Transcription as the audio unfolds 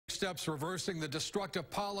steps reversing the destructive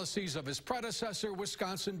policies of his predecessor,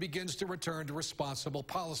 Wisconsin begins to return to responsible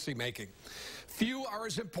policymaking. Few are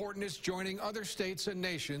as important as joining other states and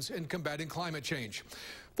nations in combating climate change.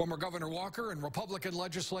 Former Governor Walker and Republican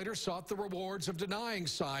legislators sought the rewards of denying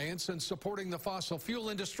science and supporting the fossil fuel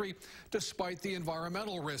industry despite the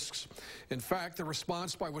environmental risks. In fact, the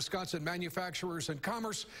response by Wisconsin manufacturers and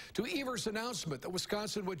commerce to Evers' announcement that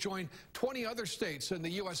Wisconsin would join 20 other states in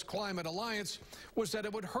the U.S. Climate Alliance was that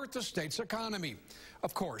it would hurt the state's economy.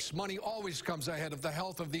 Of course, money always comes ahead of the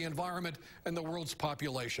health of the environment and the world's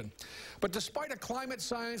population. But despite a climate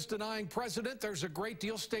science-denying president, there's a great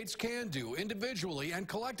deal states can do individually and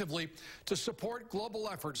collectively to support global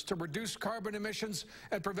efforts to reduce carbon emissions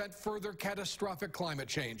and prevent further catastrophic climate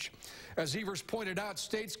change. As Evers pointed out,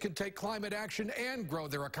 states can take climate action and grow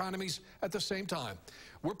their economies at the same time.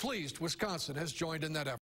 We're pleased Wisconsin has joined in that effort.